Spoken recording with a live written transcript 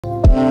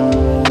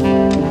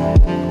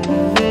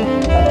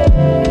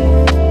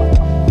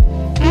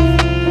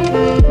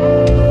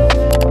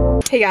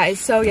Hey guys,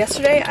 so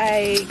yesterday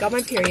I got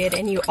my period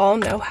and you all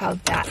know how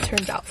that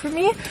turned out for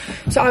me.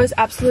 So I was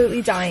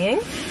absolutely dying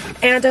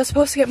and I was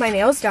supposed to get my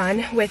nails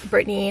done with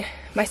Brittany,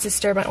 my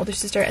sister, my older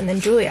sister, and then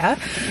Julia,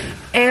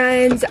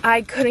 and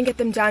I couldn't get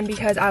them done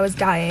because I was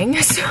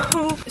dying.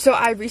 So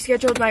I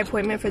rescheduled my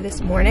appointment for this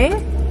morning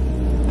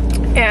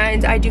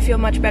and I do feel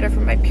much better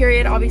from my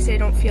period. Obviously I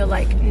don't feel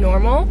like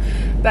normal,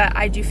 but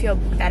I do feel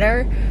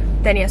better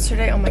than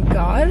yesterday. Oh my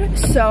god.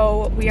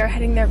 So we are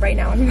heading there right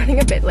now. I'm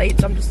running a bit late,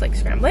 so I'm just like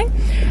scrambling,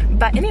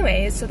 but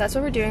anyways, so that's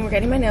what we're doing. We're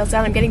getting my nails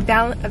done. I'm getting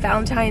a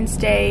Valentine's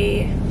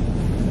Day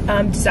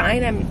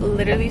design. I'm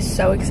literally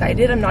so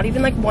excited. I'm not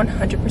even like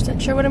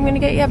 100% sure what I'm gonna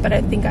get yet, but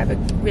I think I have a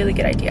really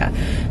good idea.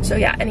 So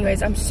yeah,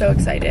 anyways, I'm so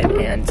excited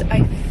and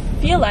I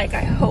feel like,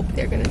 I hope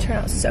they're gonna turn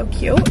out so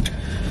cute.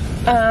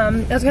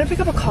 I was gonna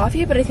pick up a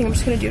coffee, but I think I'm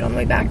just gonna do it on the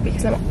way back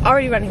because I'm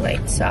already running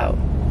late. So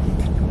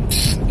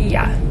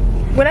yeah,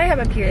 when I have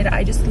my period,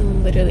 I just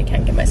literally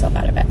can't get myself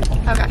out of bed.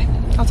 Okay,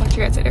 I'll talk to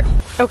you guys later.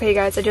 Okay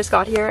guys, I just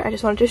got here. I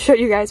just wanted to show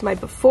you guys my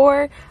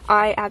before.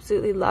 I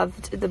absolutely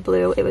loved the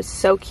blue. It was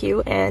so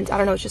cute, and I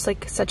don't know, it's just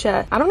like such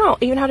a, I don't know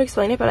even how to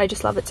explain it, but I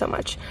just love it so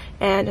much.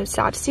 And I'm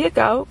sad to see it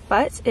go,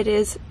 but it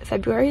is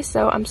February,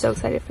 so I'm so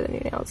excited for the new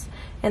nails.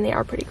 And they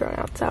are pretty grown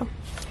out, so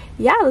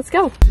yeah, let's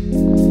go.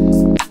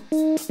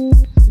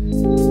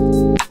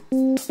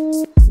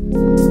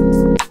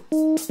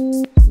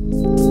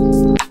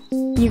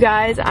 You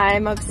guys,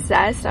 I'm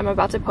obsessed. I'm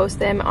about to post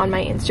them on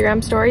my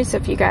Instagram story, so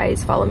if you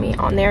guys follow me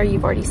on there,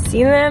 you've already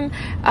seen them.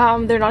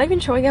 They're not even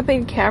showing up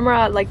in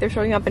camera, like they're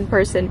showing up in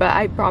person, but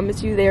I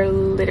promise you they're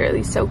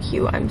literally so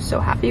cute. I'm so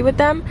happy with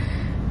them.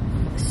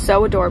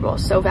 So adorable.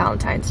 So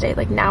Valentine's Day.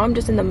 Like now I'm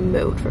just in the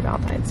mood for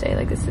Valentine's Day.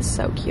 Like this is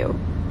so cute.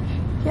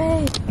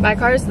 Yay. My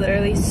car is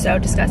literally so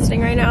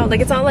disgusting right now.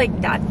 Like it's not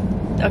like that.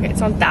 Okay,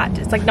 it's not that,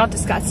 it's like not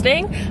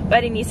disgusting,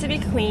 but it needs to be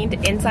cleaned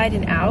inside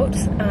and out.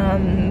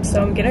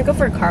 So I'm gonna go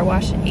for a car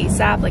wash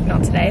ASAP, like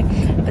not today,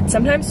 but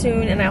sometime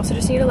soon. And I also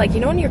just need to, like, you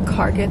know when your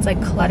car gets like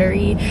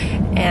cluttery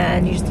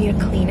and you just need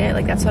to clean it,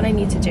 like that's what I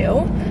need to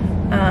do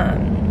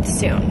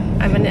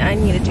soon. I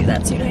need to do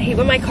that soon. I hate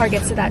when my car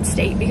gets to that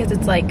state because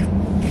it's like,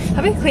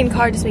 having a clean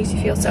car just makes you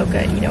feel so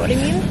good, you know what I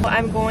mean?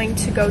 I'm going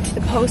to go to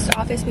the post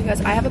office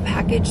because I have a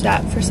package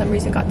that for some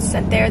reason got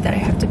sent there that I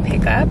have to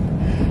pick up.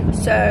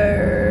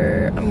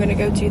 So I'm gonna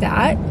go do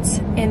that,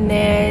 and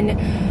then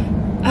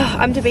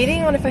I'm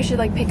debating on if I should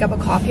like pick up a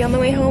coffee on the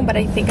way home, but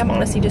I think I'm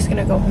honestly just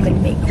gonna go home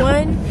and make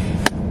one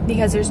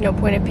because there's no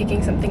point in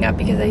picking something up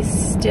because I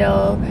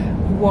still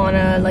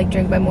wanna like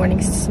drink my morning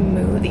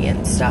smoothie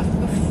and stuff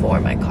before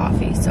my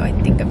coffee. So I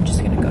think I'm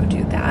just gonna go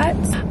do that.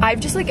 I've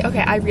just like, okay,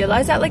 I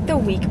realized that like the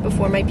week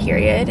before my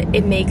period,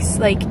 it makes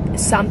like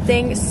some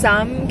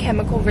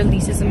chemical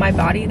releases in my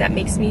body that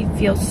makes me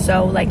feel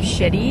so like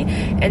shitty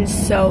and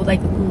so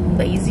like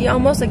lazy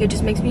almost. Like it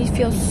just makes me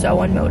feel so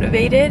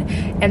unmotivated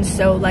and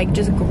so like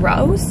just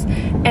gross.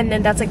 And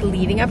then that's like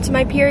leading up to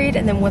my period,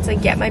 and then once I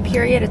get my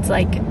period, it's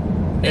like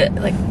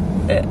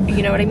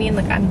you know what I mean?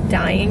 Like I'm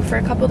dying for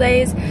a couple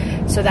days.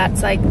 So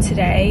that's like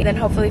today. Then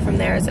hopefully from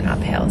there is an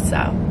uphill.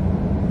 So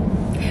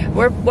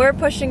we're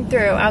pushing through.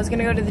 I was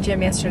gonna go to the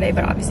gym yesterday,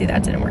 but obviously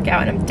that didn't work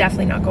out, and I'm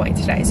definitely not going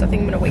today. So I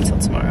think I'm gonna wait till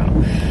tomorrow.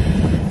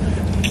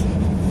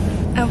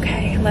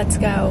 Okay, let's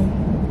go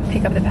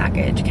pick up the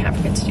package. Can't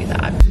forget to do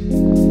that.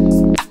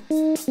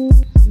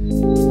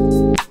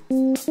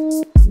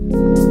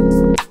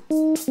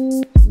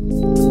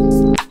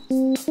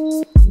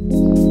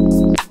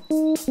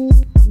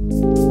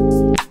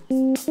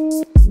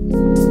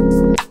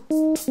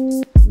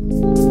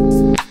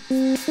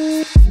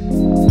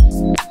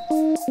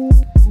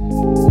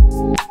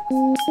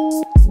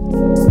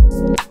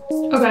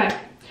 Okay,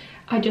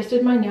 I just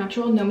did my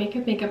natural no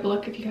makeup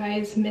look. If you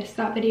guys missed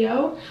that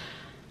video,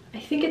 I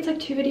think it's like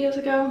 2 videos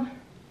ago.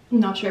 I'm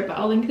not sure, but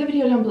I'll link the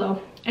video down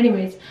below.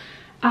 Anyways,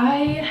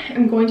 I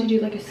am going to do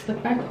like a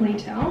slick back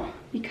ponytail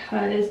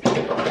because I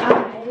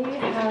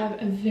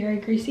have a very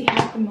greasy hair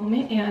at the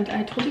moment, and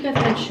I told you guys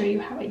that I'd show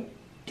you how I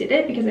did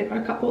it because I got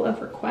a couple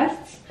of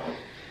requests.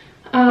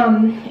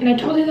 And I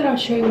told you that I would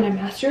show you when I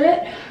master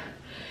it.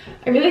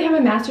 I really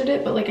haven't mastered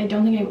it, but like I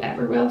don't think I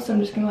ever will, so I'm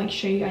just gonna like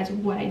show you guys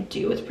what I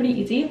do. It's pretty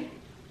easy,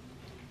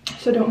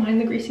 so don't mind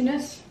the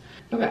greasiness.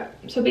 Okay,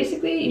 so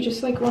basically you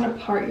just like want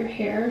to part your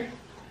hair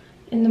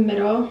in the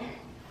middle.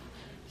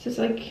 It's just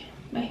like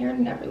my hair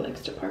never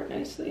likes to part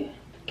nicely.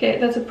 Okay,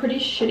 that's a pretty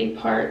shitty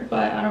part,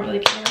 but I don't really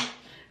care.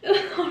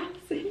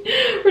 Honestly,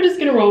 we're just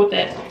gonna roll with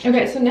it.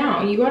 Okay, so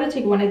now you gotta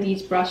take one of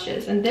these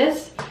brushes, and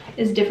this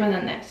is different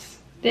than this.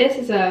 This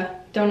is a,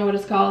 don't know what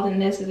it's called,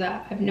 and this is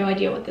a, I have no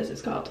idea what this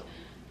is called.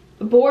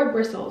 Boar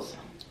Bristles.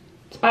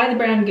 It's by the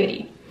brand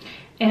Goody,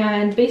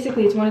 and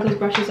basically it's one of those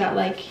brushes that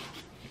like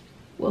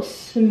will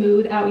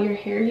smooth out your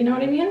hair, you know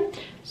what I mean?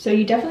 So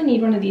you definitely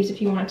need one of these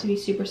if you want it to be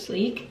super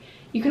sleek.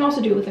 You can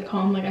also do it with a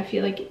comb. Like I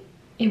feel like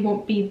it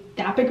won't be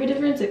that big of a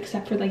difference,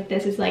 except for like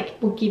this is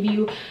like will give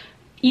you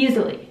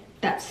easily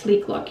that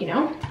sleek look, you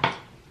know?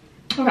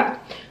 Okay,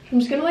 I'm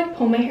just gonna like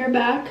pull my hair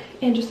back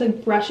and just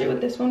like brush it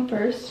with this one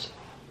first.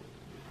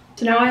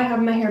 So now I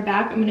have my hair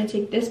back. I'm gonna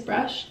take this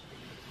brush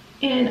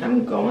And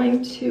I'm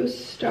going to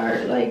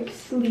start like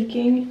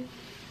sleeking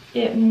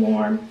it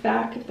more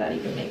back, if that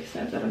even makes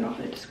sense. I don't know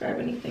how to describe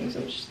anything, so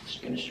I'm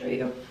just gonna show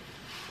you.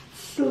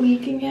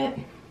 Sleeking it.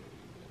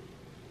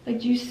 Like,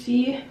 do you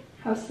see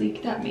how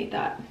sleek that made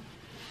that?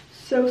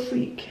 So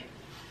sleek.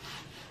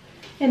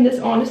 And this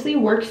honestly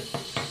works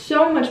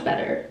so much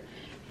better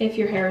if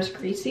your hair is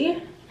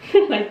greasy,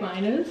 like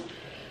mine is.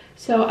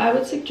 So I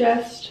would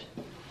suggest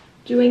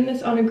doing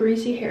this on a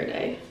greasy hair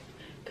day,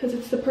 because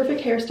it's the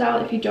perfect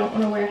hairstyle if you don't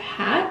want to wear a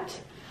hat,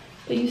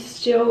 but you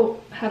still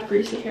have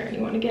greasy hair and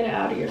you want to get it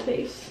out of your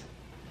face.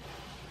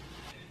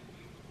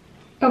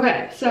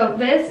 Okay, so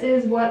this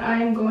is what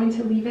I'm going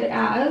to leave it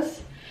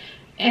as.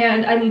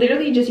 And I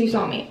literally just, you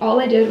saw me, all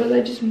I did was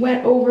I just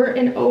went over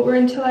and over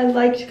until I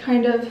liked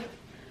kind of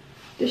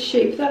the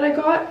shape that I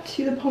got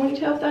to the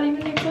ponytail, if that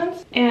even makes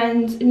sense.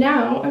 And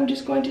now I'm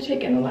just going to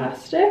take an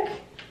elastic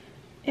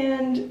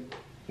and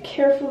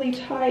carefully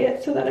tie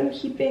it so that I'm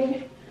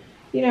keeping,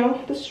 you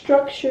know, the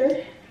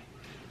structure.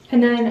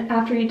 And then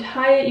after you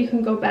tie it, you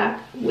can go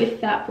back with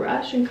that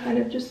brush and kind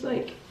of just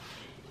like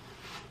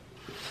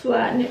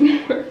flatten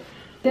it more.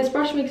 This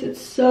brush makes it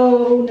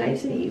so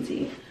nice and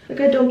easy. Like,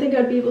 I don't think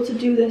I'd be able to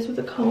do this with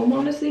a comb,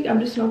 honestly. I'm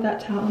just not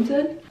that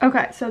talented.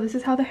 Okay, so this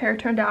is how the hair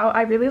turned out.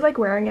 I really like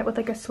wearing it with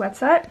like a sweat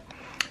set,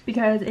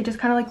 because it just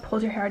kind of like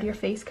pulls your hair out of your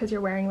face because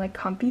you're wearing like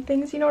comfy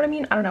things, you know what I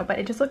mean? I don't know, but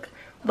it just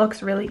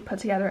looks really put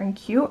together and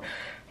cute.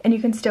 And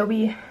you can still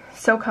be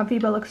so comfy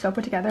but look so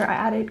put together. I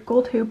added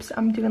gold hoops.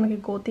 I'm doing like a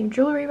gold themed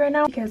jewelry right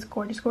now because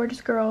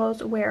gorgeous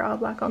girls wear all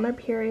black on their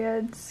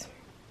periods.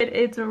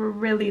 It's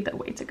really the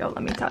way to go,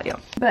 let me tell you.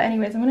 But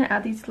anyways, I'm gonna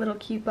add these little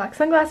cute black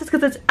sunglasses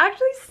because it's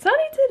actually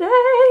sunny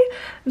today.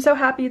 I'm so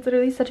happy. It's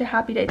literally such a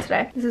happy day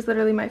today. This is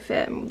literally my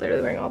fit. I'm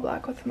literally wearing all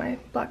black with my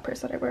black purse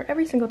that I wear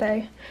every single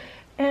day.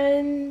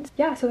 And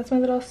yeah, so that's my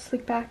little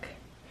slick back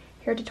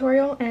hair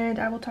tutorial, and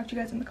I will talk to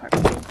you guys in the car.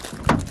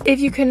 If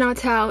you could not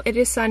tell, it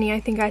is sunny.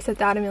 I think I said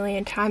that a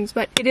million times,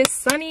 but it is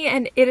sunny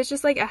and it is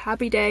just like a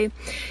happy day.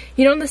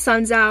 You know, when the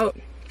sun's out,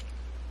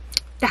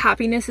 the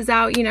happiness is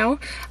out, you know?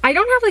 I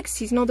don't have like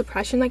seasonal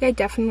depression, like I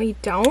definitely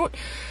don't,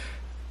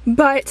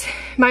 but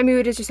my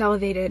mood is just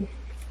elevated.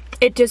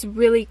 It just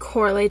really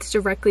correlates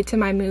directly to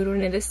my mood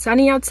when it is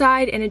sunny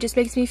outside, and it just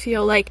makes me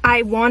feel like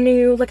I want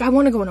to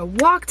go on a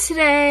walk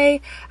today.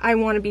 I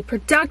want to be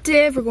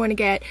productive. We're going to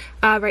get,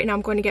 right now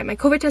I'm going to get my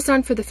COVID test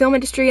done for the film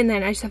industry, and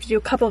then I just have to do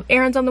a couple of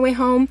errands on the way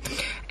home,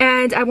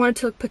 and I want it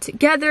to look put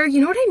together,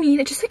 you know what I mean?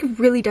 It just like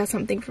really does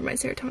something for my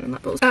serotonin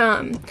levels.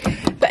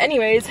 But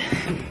anyways,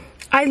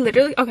 I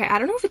literally, okay, I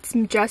don't know if it's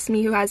just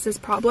me who has this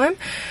problem,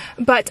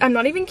 but I'm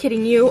not even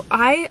kidding you.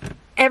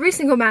 Every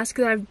single mask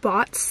that I've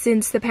bought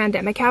since the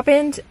pandemic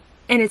happened,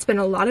 and it's been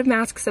a lot of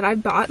masks that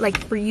I've bought, like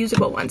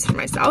reusable ones for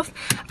myself,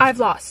 I've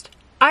lost.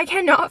 I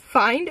cannot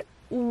find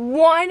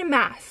one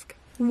mask.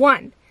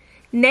 One.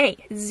 Nay,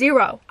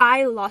 zero.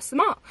 I lost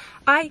them all.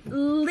 I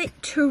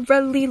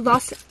literally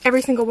lost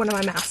every single one of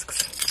my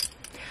masks.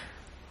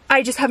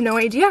 I just have no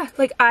idea.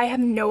 Like, I have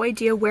no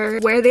idea where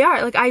they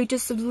are. Like, I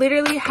just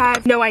literally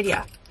have no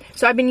idea.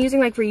 So I've been using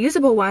like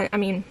disposable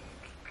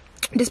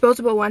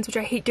ones, which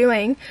I hate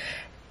doing,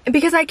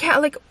 because I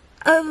can't, like,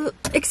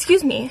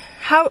 excuse me,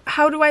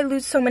 how do I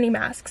lose so many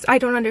masks? I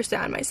don't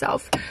understand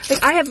myself.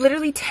 Like, I have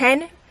literally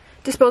 10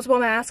 disposable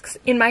masks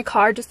in my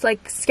car just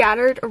like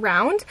scattered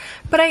around,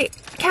 but I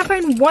can't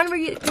find one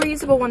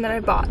reusable one that I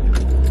bought.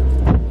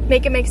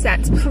 Make it make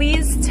sense.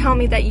 Please tell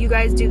me that you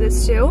guys do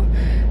this too,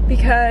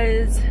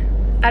 because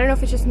I don't know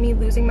if it's just me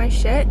losing my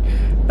shit,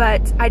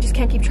 but I just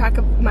can't keep track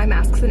of my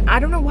masks, and I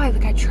don't know why.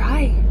 Like, I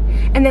try,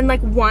 and then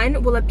like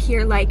one will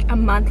appear like a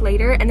month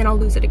later, and then I'll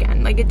lose it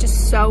again. Like, it's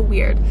just so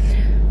weird.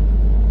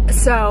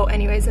 So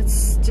anyways,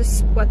 that's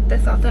just what the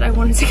thought that I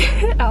wanted to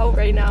get out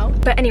right now.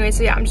 But anyway,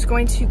 so yeah, I'm just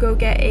going to go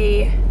get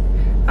a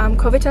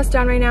COVID test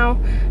done right now,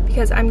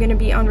 because I'm gonna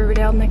be on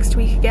Riverdale next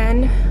week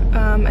again.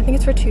 I think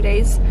it's for 2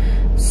 days.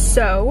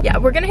 So yeah,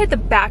 we're gonna hit the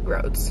back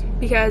roads,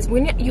 because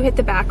when you hit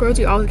the back roads,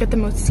 you always get the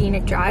most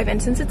scenic drive,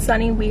 and since it's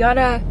sunny, we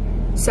gotta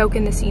soak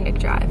in the scenic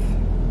drive.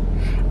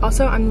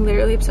 Also, I'm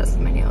literally obsessed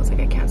with my nails.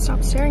 Like, I can't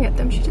stop staring at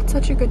them. She did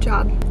such a good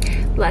job.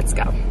 Let's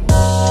go.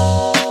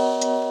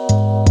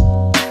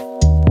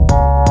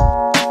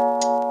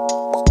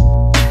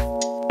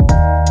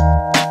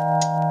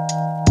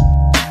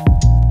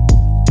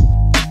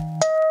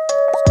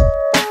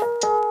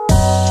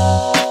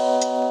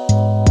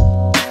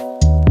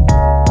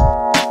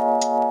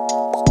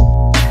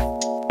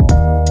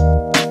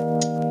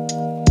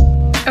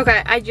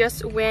 Okay, I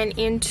just went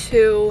in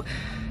to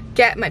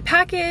get my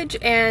package,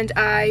 and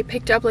I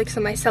picked up like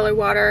some micellar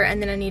water,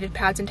 and then I needed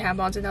pads and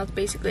tampons, and that was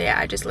basically it.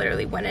 I just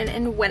literally went in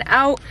and went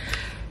out.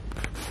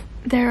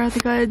 There are the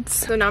goods.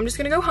 So now I'm just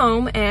gonna go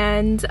home,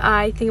 and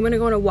I think I'm gonna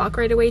go on a walk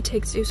right away,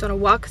 take Zeus on a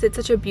walk, because it's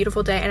such a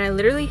beautiful day, and I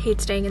literally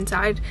hate staying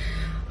inside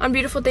on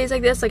beautiful days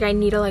like this. Like, I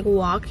need to like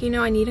walk, you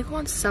know, I need to go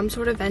on some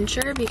sort of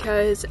venture,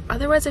 because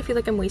otherwise I feel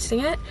like I'm wasting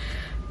it.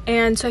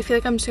 And so I feel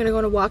like I'm just gonna go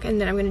on a walk, and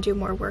then I'm gonna do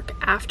more work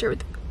after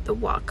the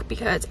walk,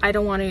 because I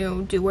don't want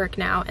to do work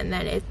now and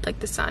then it like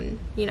the sun,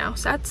 you know,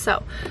 sets.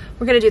 So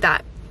we're gonna do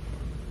that.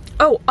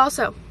 Oh,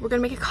 also, we're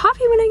gonna make a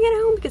coffee when I get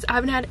home because I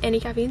haven't had any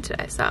caffeine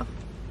today, so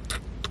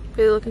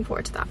really looking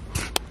forward to that.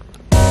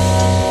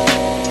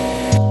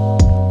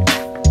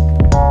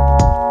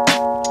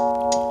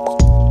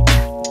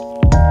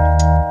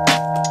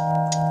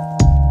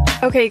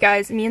 Okay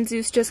guys, me and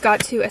Zeus just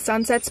got to a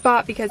sunset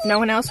spot because no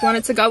one else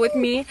wanted to go with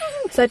me,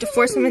 so I had to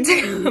force him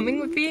into coming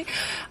with me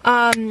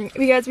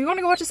because we want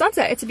to go watch a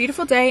sunset. It's a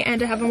beautiful day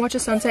and I haven't watched a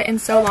sunset in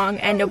so long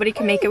and nobody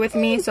can make it with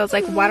me, so I was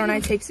like, why don't I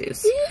take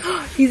Zeus?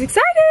 He's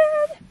excited!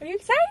 Are you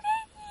excited?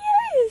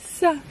 Yes!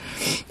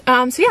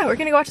 So yeah, we're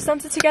gonna go watch a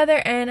sunset together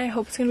and I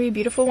hope it's gonna be a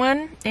beautiful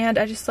one, and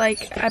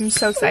I'm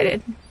so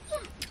excited.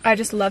 I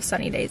just love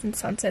sunny days and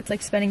sunsets,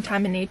 like spending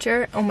time in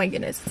nature. Oh my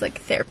goodness, it's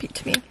like therapy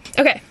to me.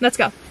 Okay, let's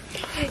go.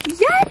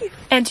 Yay!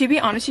 And to be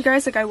honest, you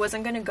guys, like I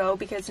wasn't gonna go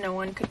because no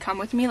one could come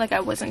with me. Like I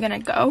wasn't gonna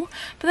go.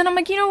 But then I'm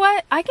like, you know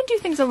what? I can do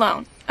things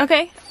alone,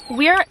 okay?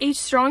 We are a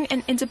strong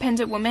and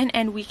independent woman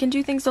and we can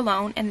do things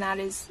alone, and that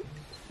is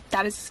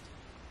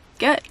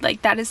good.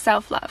 Like that is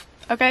self-love,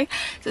 okay?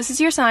 So this is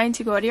your sign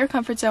to go out of your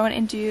comfort zone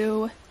and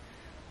do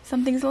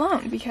some things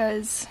alone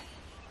because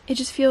it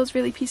just feels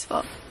really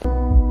peaceful.